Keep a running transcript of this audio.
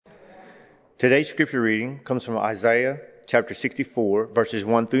Today's scripture reading comes from Isaiah chapter 64, verses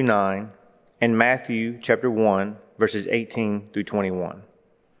 1 through 9, and Matthew chapter 1, verses 18 through 21.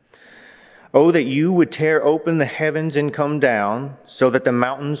 Oh, that you would tear open the heavens and come down, so that the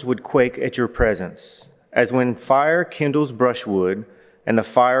mountains would quake at your presence, as when fire kindles brushwood, and the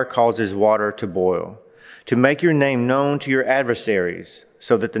fire causes water to boil, to make your name known to your adversaries,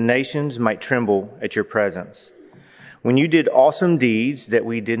 so that the nations might tremble at your presence. When you did awesome deeds that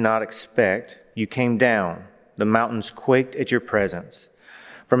we did not expect, you came down. The mountains quaked at your presence.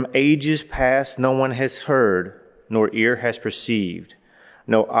 From ages past no one has heard, nor ear has perceived.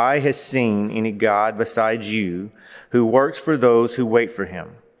 No eye has seen any God besides you, who works for those who wait for him.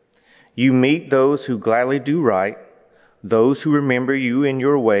 You meet those who gladly do right, those who remember you in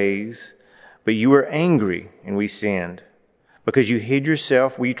your ways. But you were angry, and we sinned. Because you hid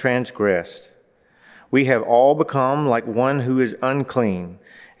yourself, we transgressed. We have all become like one who is unclean,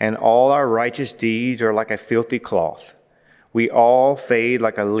 and all our righteous deeds are like a filthy cloth. We all fade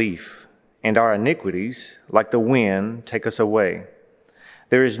like a leaf, and our iniquities, like the wind, take us away.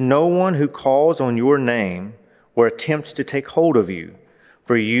 There is no one who calls on your name or attempts to take hold of you,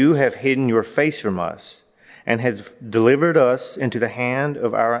 for you have hidden your face from us, and have delivered us into the hand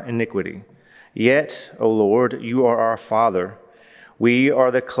of our iniquity. Yet, O Lord, you are our Father. We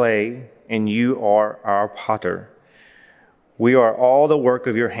are the clay, and you are our potter. We are all the work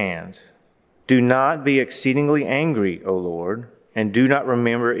of your hand. Do not be exceedingly angry, O Lord, and do not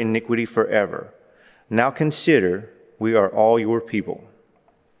remember iniquity forever. Now consider, we are all your people.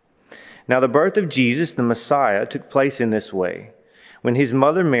 Now the birth of Jesus, the Messiah, took place in this way. When his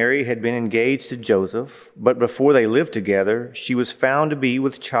mother Mary had been engaged to Joseph, but before they lived together, she was found to be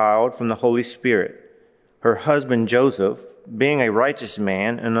with child from the Holy Spirit. Her husband Joseph, being a righteous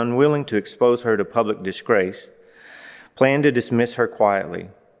man and unwilling to expose her to public disgrace, planned to dismiss her quietly.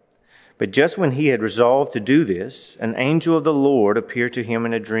 But just when he had resolved to do this, an angel of the Lord appeared to him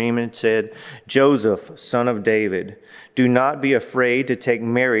in a dream and said, Joseph, son of David, do not be afraid to take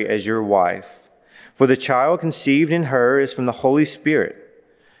Mary as your wife, for the child conceived in her is from the Holy Spirit.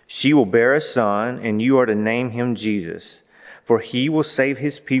 She will bear a son, and you are to name him Jesus, for he will save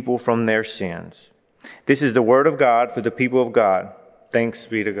his people from their sins. This is the word of God for the people of God. Thanks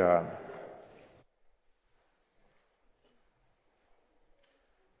be to God.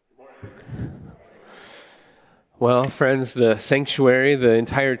 Well, friends, the sanctuary, the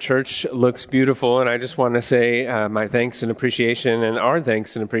entire church looks beautiful, and I just want to say my thanks and appreciation, and our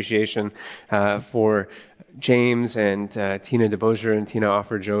thanks and appreciation for James and Tina DeBosier and Tina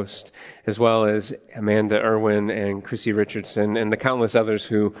Offer-Jost, as well as Amanda Irwin and Chrissy Richardson, and the countless others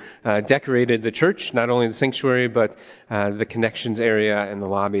who decorated the church, not only the sanctuary, but the connections area and the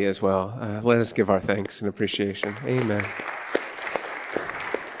lobby as well. Let us give our thanks and appreciation. Amen.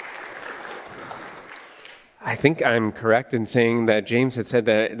 I think I'm correct in saying that James had said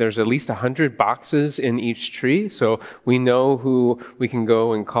that there's at least 100 boxes in each tree, so we know who we can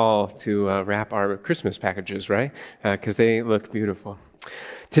go and call to wrap our Christmas packages, right? Because they look beautiful.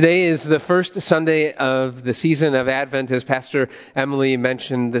 Today is the first Sunday of the season of Advent, as Pastor Emily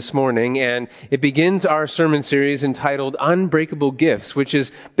mentioned this morning, and it begins our sermon series entitled Unbreakable Gifts, which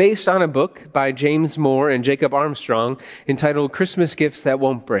is based on a book by James Moore and Jacob Armstrong entitled Christmas Gifts That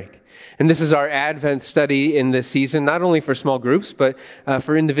Won't Break. And this is our Advent study in this season, not only for small groups, but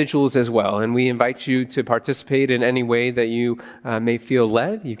for individuals as well. And we invite you to participate in any way that you may feel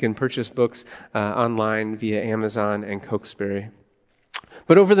led. You can purchase books online via Amazon and Cokesbury.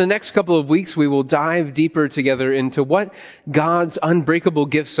 But over the next couple of weeks, we will dive deeper together into what God's unbreakable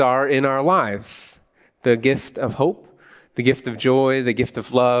gifts are in our life. The gift of hope, the gift of joy, the gift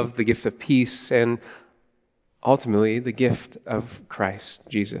of love, the gift of peace, and ultimately, the gift of Christ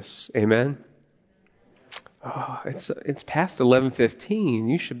Jesus. Amen? Oh, it's past 11:15.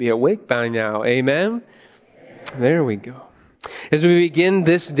 You should be awake by now. Amen? There we go. As we begin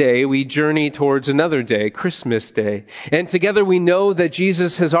this day, we journey towards another day, Christmas Day. And together we know that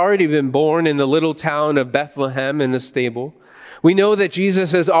Jesus has already been born in the little town of Bethlehem in a stable. We know that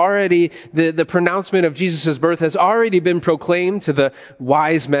Jesus has already, the pronouncement of Jesus' birth has already been proclaimed to the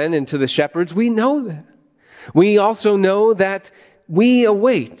wise men and to the shepherds. We know that. We also know that we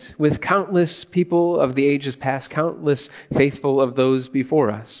await with countless people of the ages past, countless faithful of those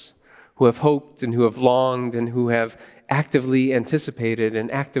before us, who have hoped and who have longed and who have actively anticipated and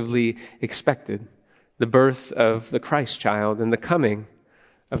actively expected the birth of the Christ child and the coming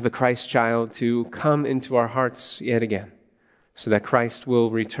of the Christ child to come into our hearts yet again, so that Christ will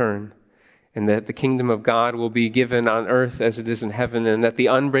return and that the kingdom of God will be given on earth as it is in heaven, and that the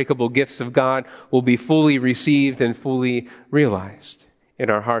unbreakable gifts of God will be fully received and fully realized in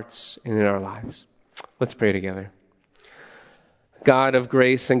our hearts and in our lives. Let's pray together. God of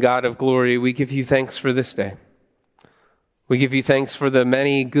grace and God of glory, we give you thanks for this day. We give you thanks for the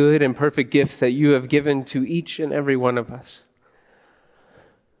many good and perfect gifts that you have given to each and every one of us.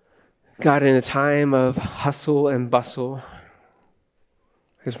 God, in a time of hustle and bustle,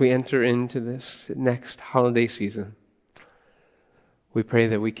 as we enter into this next holiday season, we pray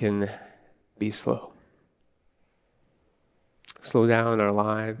that we can be slow. Slow down our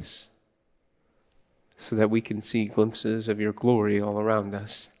lives so that we can see glimpses of your glory all around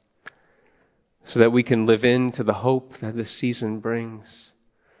us, so that we can live into the hope that this season brings,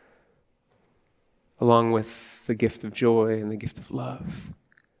 along with the gift of joy and the gift of love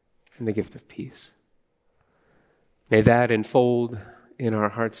and the gift of peace. May that unfold in our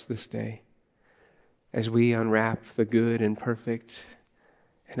hearts this day as we unwrap the good and perfect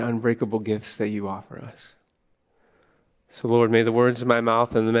and unbreakable gifts that you offer us. So Lord, may the words of my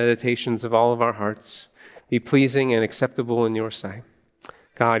mouth and the meditations of all of our hearts be pleasing and acceptable in your sight.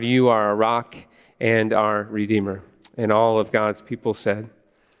 God, you are our rock and our Redeemer. And all of God's people said,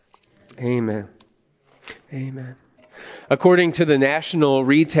 Amen. Amen. According to the National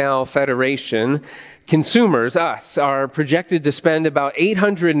Retail Federation, consumers, us, are projected to spend about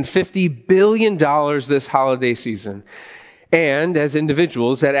 $850 billion this holiday season. And as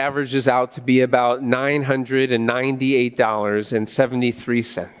individuals, that averages out to be about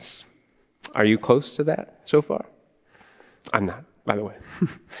 $998.73. Are you close to that so far? I'm not, by the way.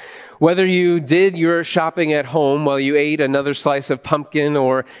 Whether you did your shopping at home while you ate another slice of pumpkin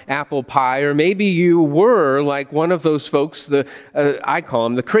or apple pie, or maybe you were like one of those folks, I call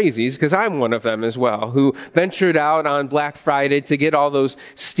them the crazies, because I'm one of them as well, who ventured out on Black Friday to get all those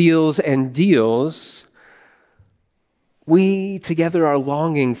steals and deals. We together are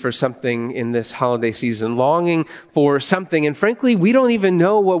longing for something in this holiday season, longing for something. And frankly, we don't even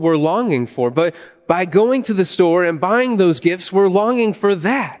know what we're longing for. But by going to the store and buying those gifts, we're longing for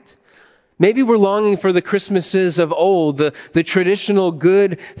that. Maybe we're longing for the Christmases of old, the traditional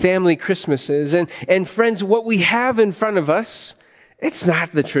good family Christmases. And friends, what we have in front of us, it's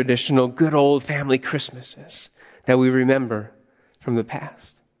not the traditional good old family Christmases that we remember from the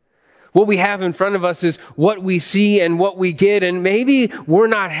past. What we have in front of us is what we see and what we get, and maybe we're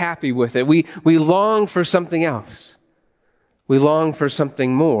not happy with it. We long for something else. We long for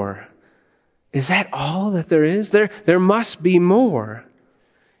something more. Is that all that there is? There must be more.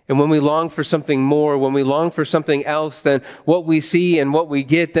 And when we long for something more, when we long for something else than what we see and what we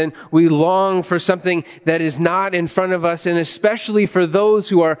get, then we long for something that is not in front of us, and especially for those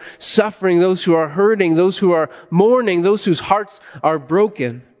who are suffering, those who are hurting, those who are mourning, those whose hearts are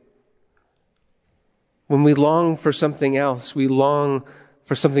broken. When we long for something else, we long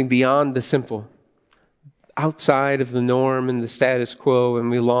for something beyond the simple, outside of the norm and the status quo, and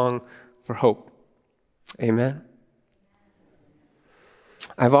we long for hope. Amen?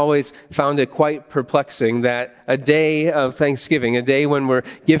 I've always found it quite perplexing that a day of Thanksgiving, a day when we're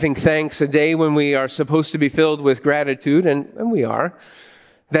giving thanks, a day when we are supposed to be filled with gratitude, and we are,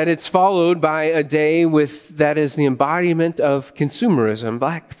 that it's followed by a day that is the embodiment of consumerism,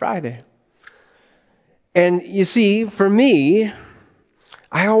 Black Friday. And you see, for me,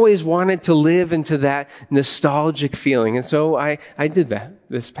 I always wanted to live into that nostalgic feeling. And so I did that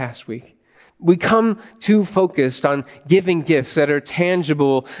this past week. We come too focused on giving gifts that are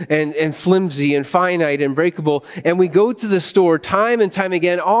tangible and flimsy and finite and breakable. And we go to the store time and time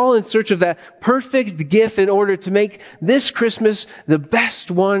again, all in search of that perfect gift in order to make this Christmas the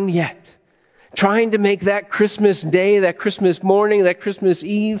best one yet. Trying to make that Christmas day, that Christmas morning, that Christmas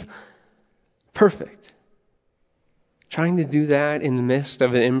Eve perfect. Trying to do that in the midst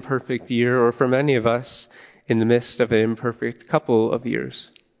of an imperfect year, or for many of us, in the midst of an imperfect couple of years.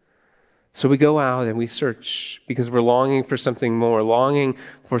 So we go out and we search because we're longing for something more, longing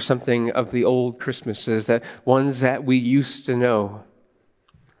for something of the old Christmases, that ones that we used to know.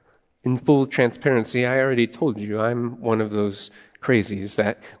 In full transparency, I already told you I'm one of those crazies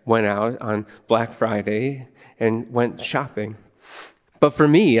that went out on Black Friday and went shopping. But for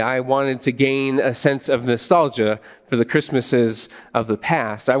me, I wanted to gain a sense of nostalgia for the Christmases of the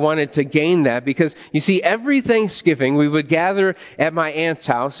past. I wanted to gain that because, you see, every Thanksgiving we would gather at my aunt's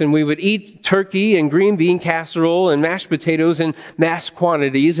house and we would eat turkey and green bean casserole and mashed potatoes in mass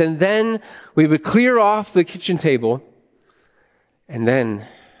quantities. And then we would clear off the kitchen table. And then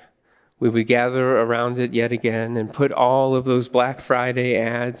we would gather around it yet again and put all of those Black Friday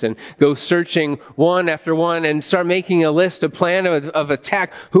ads and go searching one after one and start making a list, a plan of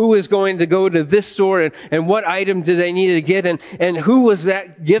attack. Who is going to go to this store and what item do they need to get and who was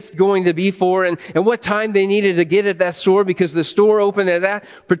that gift going to be for and what time they needed to get at that store because the store opened at that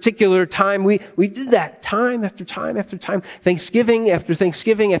particular time. We did that time after time after time, Thanksgiving after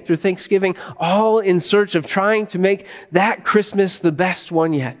Thanksgiving after Thanksgiving, all in search of trying to make that Christmas the best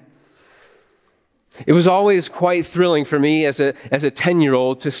one yet. It was always quite thrilling for me as a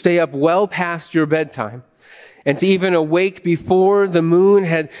 10-year-old to stay up well past your bedtime and to even awake before the moon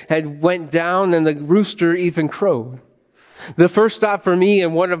had went down and the rooster even crowed. The first stop for me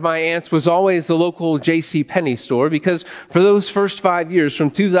and one of my aunts was always the local J.C. Penney store because for those first 5 years,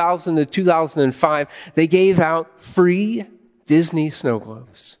 from 2000 to 2005, they gave out free Disney snow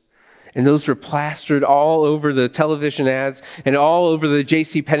globes. And those were plastered all over the television ads and all over the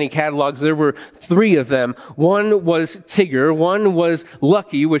J.C. Penney catalogs. There were 3 of them. One was Tigger, one was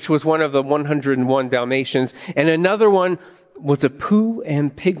Lucky, which was one of the 101 Dalmatians, and another one was a Pooh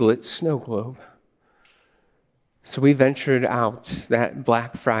and Piglet snow globe. So we ventured out that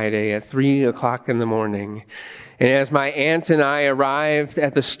Black Friday at 3 o'clock in the morning. And as my aunt and I arrived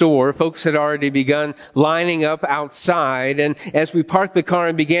at the store, folks had already begun lining up outside. And as we parked the car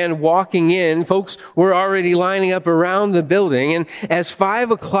and began walking in, folks were already lining up around the building. And as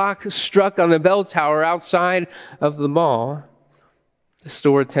 5 o'clock struck on the bell tower outside of the mall, the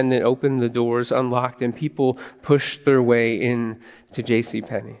store attendant opened the doors, unlocked, and people pushed their way in to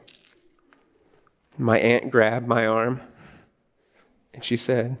JCPenney. My aunt grabbed my arm and she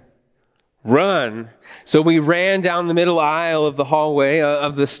said, "Run." So we ran down the middle aisle of the hallway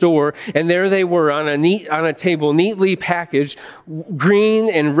of the store, and there they were on a table, neatly packaged, green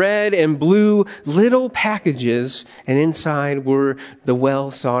and red and blue little packages, and inside were the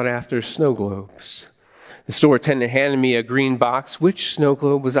well sought after snow globes. The store attendant handed me a green box. Which snow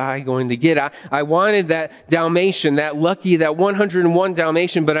globe was I going to get? I wanted that Dalmatian, that Lucky, that 101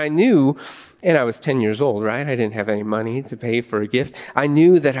 Dalmatian, but I knew, and I was 10 years old, right? I didn't have any money to pay for a gift. I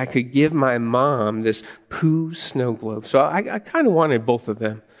knew that I could give my mom this Pooh snow globe. So I kind of wanted both of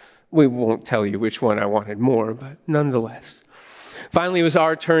them. We won't tell you which one I wanted more, but nonetheless. Finally, it was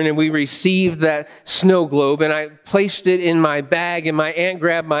our turn, and we received that snow globe, and I placed it in my bag, and my aunt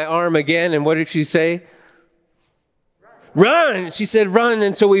grabbed my arm again, and what did she say? Run! She said, run.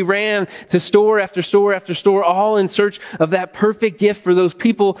 And so we ran to store after store after store, all in search of that perfect gift for those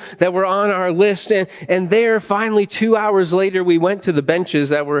people that were on our list. And there, finally, 2 hours later, we went to the benches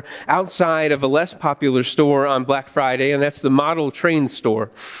that were outside of a less popular store on Black Friday, and that's the Model Train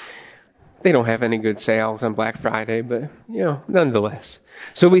store. They don't have any good sales on Black Friday, but, nonetheless.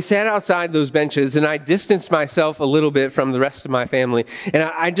 So we sat outside those benches, and I distanced myself a little bit from the rest of my family, and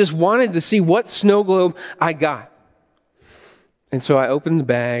I just wanted to see what snow globe I got. And so I opened the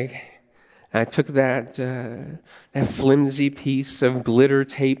bag, and I took that flimsy piece of glitter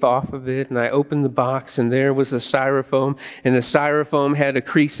tape off of it, and I opened the box, and there was the styrofoam, and the styrofoam had a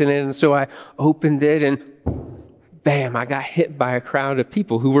crease in it, and so I opened it, and bam, I got hit by a crowd of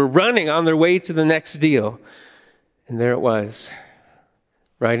people who were running on their way to the next deal. And there it was,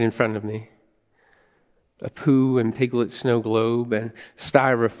 right in front of me. A Pooh and Piglet snow globe and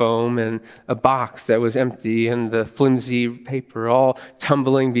styrofoam and a box that was empty and the flimsy paper all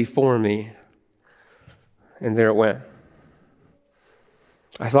tumbling before me. And there it went.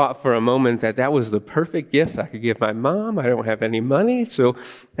 I thought for a moment that was the perfect gift I could give my mom. I don't have any money, so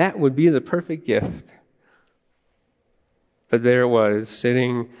that would be the perfect gift. But there it was,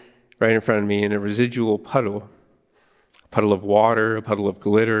 sitting right in front of me in a residual puddle. A puddle of water, a puddle of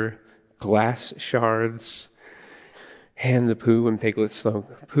glitter, glass shards, and the Pooh and Piglet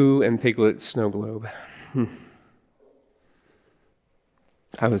snow globe.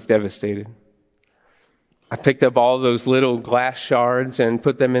 I was devastated. I picked up all those little glass shards and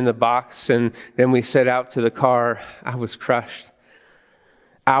put them in the box, and then we set out to the car. I was crushed.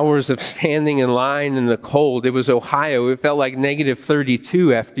 Hours of standing in line in the cold. It was Ohio. It felt like negative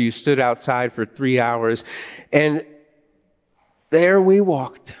 32 after you stood outside for 3 hours. And there we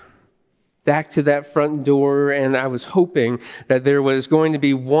walked back to that front door, and I was hoping that there was going to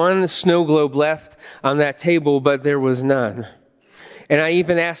be one snow globe left on that table, but there was none. And I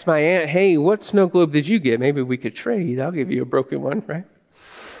even asked my aunt, "Hey, what snow globe did you get? Maybe we could trade. I'll give you a broken one, right?"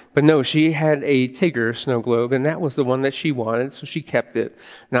 But no, she had a Tigger snow globe, and that was the one that she wanted, so she kept it,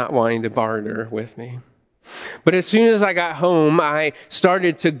 not wanting to barter with me. But as soon as I got home, I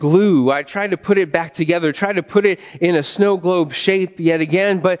started to glue. I tried to put it back together, tried to put it in a snow globe shape yet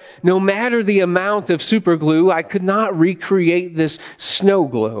again, but no matter the amount of super glue, I could not recreate this snow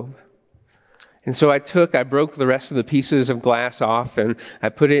globe. And so I broke the rest of the pieces of glass off, and I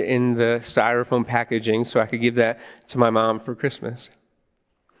put it in the styrofoam packaging so I could give that to my mom for Christmas.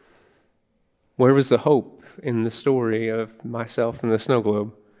 Where was the hope in the story of myself and the snow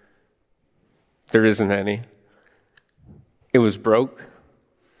globe? There isn't any. It was broke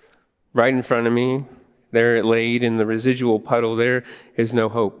right in front of me. There it laid in the residual puddle. There is no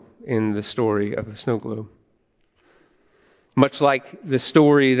hope in the story of the snow globe. Much like the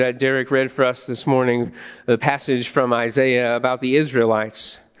story that Derek read for us this morning, the passage from Isaiah about the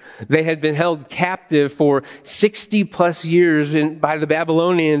Israelites. They had been held captive for 60 plus years by the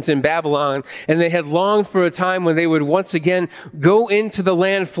Babylonians in Babylon, and they had longed for a time when they would once again go into the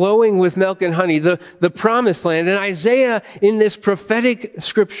land flowing with milk and honey, the promised land. And Isaiah, in this prophetic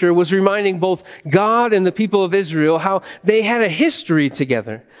scripture, was reminding both God and the people of Israel how they had a history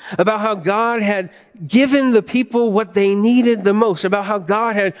together, about how God had given the people what they needed the most, about how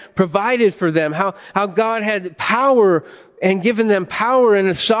God had provided for them, how God had power and given them power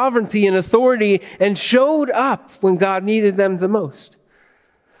and sovereignty and authority, and showed up when God needed them the most.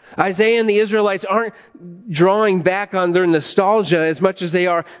 Isaiah and the Israelites aren't drawing back on their nostalgia as much as they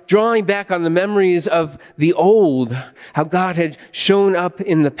are drawing back on the memories of the old, how God had shown up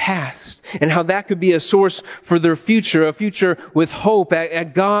in the past, and how that could be a source for their future, a future with hope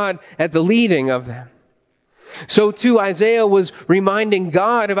at God, at the leading of them. So too, Isaiah was reminding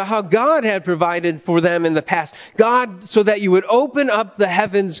God about how God had provided for them in the past. God, so that you would open up the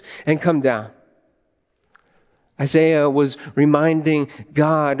heavens and come down. Isaiah was reminding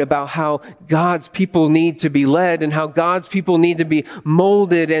God about how God's people need to be led and how God's people need to be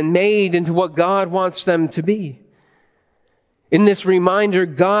molded and made into what God wants them to be. In this reminder,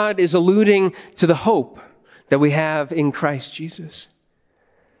 God is alluding to the hope that we have in Christ Jesus.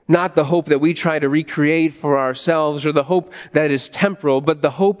 Not the hope that we try to recreate for ourselves or the hope that is temporal, but the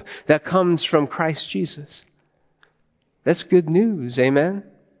hope that comes from Christ Jesus. That's good news, amen?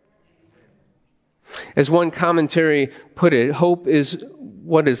 As one commentary put it, hope is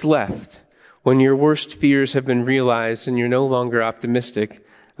what is left when your worst fears have been realized and you're no longer optimistic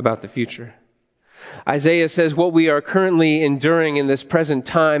about the future. Isaiah says what we are currently enduring in this present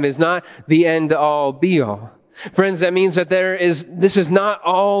time is not the end-all be-all. Friends, that means that this is not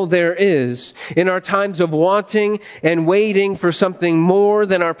all there is. In our times of wanting and waiting for something more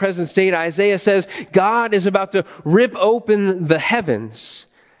than our present state, Isaiah says God is about to rip open the heavens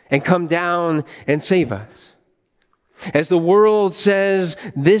and come down and save us. As the world says,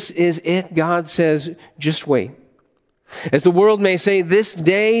 this is it, God says, just wait. As the world may say,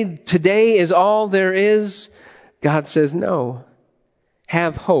 today is all there is, God says, no,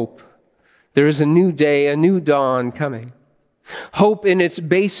 have hope. There is a new day, a new dawn coming. Hope in its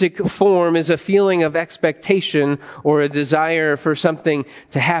basic form is a feeling of expectation or a desire for something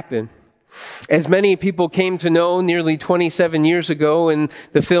to happen. As many people came to know nearly 27 years ago in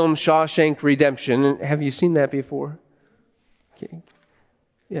the film Shawshank Redemption. Have you seen that before? Okay.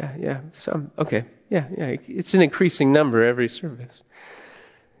 Yeah. Okay. Yeah. It's an increasing number every service.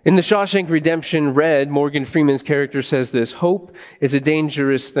 In the Shawshank Redemption, Red, Morgan Freeman's character, says this: hope is a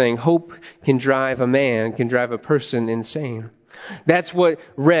dangerous thing. Hope can drive a person insane. That's what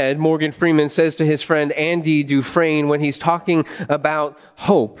Red, Morgan Freeman, says to his friend Andy Dufresne when he's talking about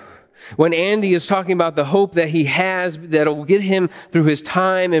hope. When Andy is talking about the hope that he has that'll get him through his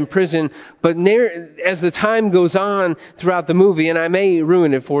time in prison, but as the time goes on throughout the movie, and I may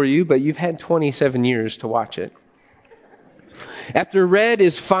ruin it for you, but you've had 27 years to watch it. After Red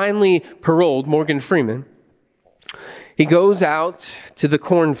is finally paroled, Morgan Freeman, he goes out to the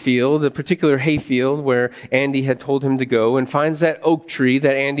cornfield, the particular hayfield where Andy had told him to go, and finds that oak tree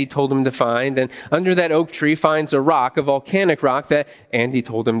that Andy told him to find. And under that oak tree finds a rock, a volcanic rock that Andy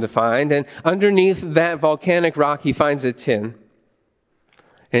told him to find. And underneath that volcanic rock, he finds a tin.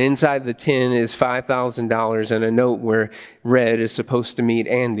 And inside the tin is $5,000 and a note where Red is supposed to meet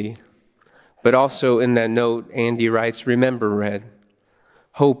Andy. But also in that note, Andy writes, "Remember, Red,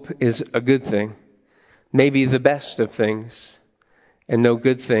 hope is a good thing, maybe the best of things, and no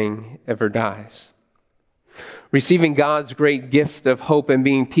good thing ever dies." Receiving God's great gift of hope and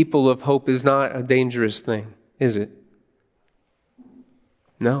being people of hope is not a dangerous thing, is it?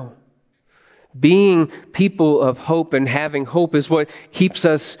 No. Being people of hope and having hope is what keeps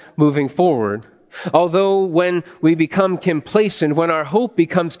us moving forward. Although when we become complacent, when our hope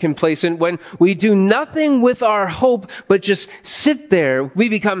becomes complacent, when we do nothing with our hope but just sit there, we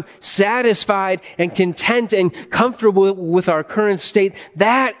become satisfied and content and comfortable with our current state,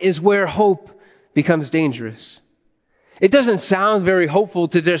 that is where hope becomes dangerous. It doesn't sound very hopeful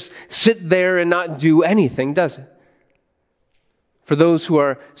to just sit there and not do anything, does it? For those who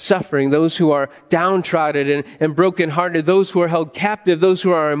are suffering, those who are downtrodden and brokenhearted, those who are held captive, those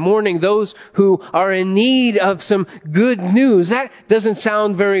who are in mourning, those who are in need of some good news. That doesn't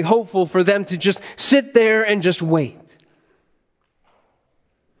sound very hopeful for them to just sit there and just wait.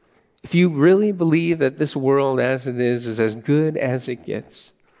 If you really believe that this world as it is as good as it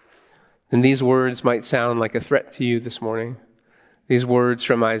gets, then these words might sound like a threat to you this morning. These words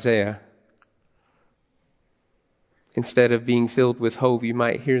from Isaiah. Instead of being filled with hope, you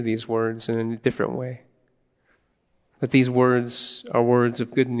might hear these words in a different way. But these words are words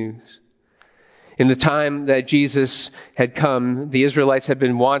of good news. In the time that Jesus had come, the Israelites had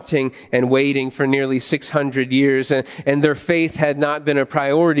been wanting and waiting for nearly 600 years, and their faith had not been a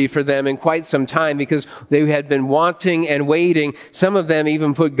priority for them in quite some time because they had been wanting and waiting. Some of them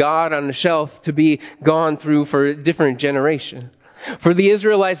even put God on the shelf to be gone through for a different generation. For the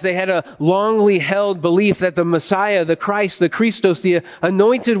Israelites, they had a longly held belief that the Messiah, the Christ, the Christos, the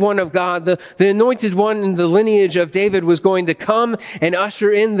anointed one of God, the anointed one in the lineage of David was going to come and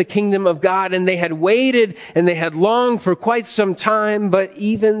usher in the kingdom of God. And they had waited and they had longed for quite some time. But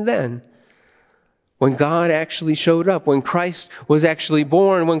even then, when God actually showed up, when Christ was actually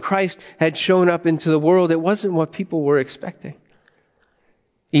born, when Christ had shown up into the world, it wasn't what people were expecting.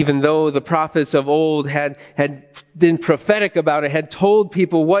 Even though the prophets of old had been prophetic about it, had told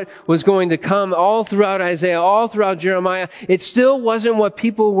people what was going to come all throughout Isaiah, all throughout Jeremiah, it still wasn't what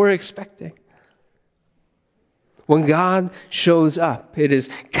people were expecting. When God shows up, it is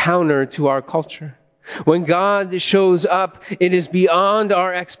counter to our culture. When God shows up, it is beyond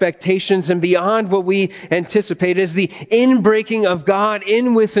our expectations and beyond what we anticipate. It is the inbreaking of God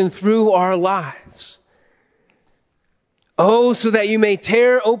in, with, and through our lives. Oh, so that you may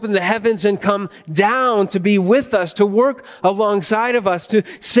tear open the heavens and come down to be with us, to work alongside of us, to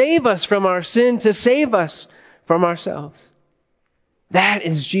save us from our sin, to save us from ourselves. That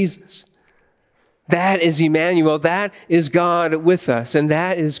is Jesus. That is Emmanuel. That is God with us. And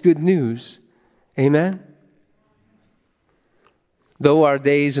that is good news. Amen? Though our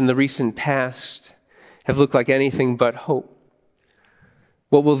days in the recent past have looked like anything but hope,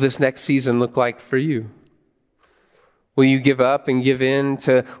 what will this next season look like for you? Will you give up and give in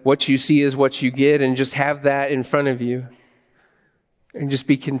to what you see is what you get and just have that in front of you and just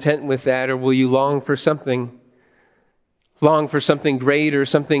be content with that? Or will you long for something greater,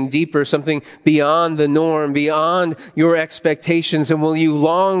 something deeper, something beyond the norm, beyond your expectations? And will you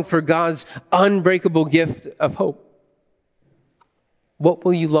long for God's unbreakable gift of hope? What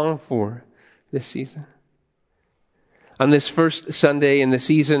will you long for this season? On this first Sunday in the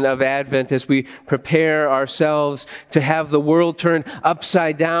season of Advent, as we prepare ourselves to have the world turned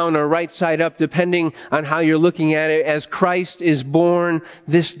upside down or right side up, depending on how you're looking at it, as Christ is born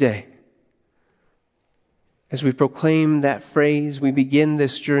this day. As we proclaim that phrase, we begin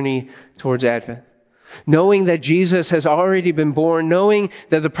this journey towards Advent. Knowing that Jesus has already been born, knowing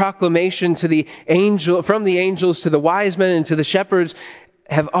that the proclamation to the angel, from the angels to the wise men and to the shepherds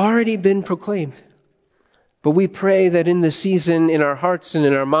have already been proclaimed. But we pray that in the season, in our hearts and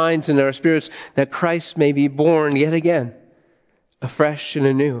in our minds and our spirits, that Christ may be born yet again, afresh and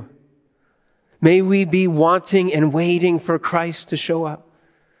anew. May we be wanting and waiting for Christ to show up.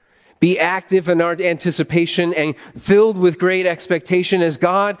 Be active in our anticipation and filled with great expectation as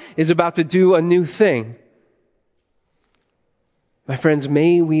God is about to do a new thing. My friends,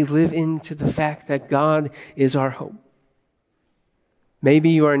 may we live into the fact that God is our hope.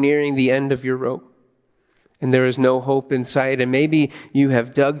 Maybe you are nearing the end of your rope and there is no hope in sight, and maybe you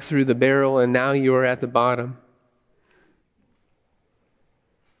have dug through the barrel and now you are at the bottom.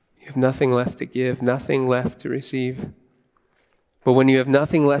 You have nothing left to give, nothing left to receive. But when you have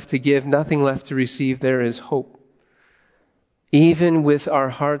nothing left to give, nothing left to receive, there is hope. Even with our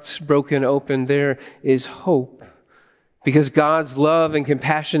hearts broken open, there is hope. Because God's love and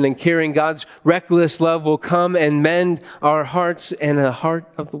compassion and caring, God's reckless love will come and mend our hearts and the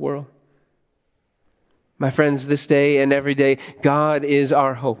heart of the world. My friends, this day and every day, God is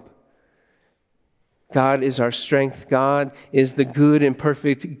our hope. God is our strength. God is the good and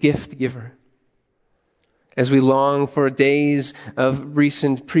perfect gift giver. As we long for days of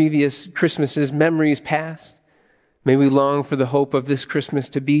previous Christmases, memories past, may we long for the hope of this Christmas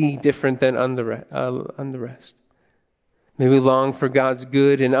to be different than on the rest. May we long for God's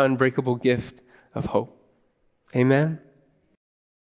good and unbreakable gift of hope. Amen.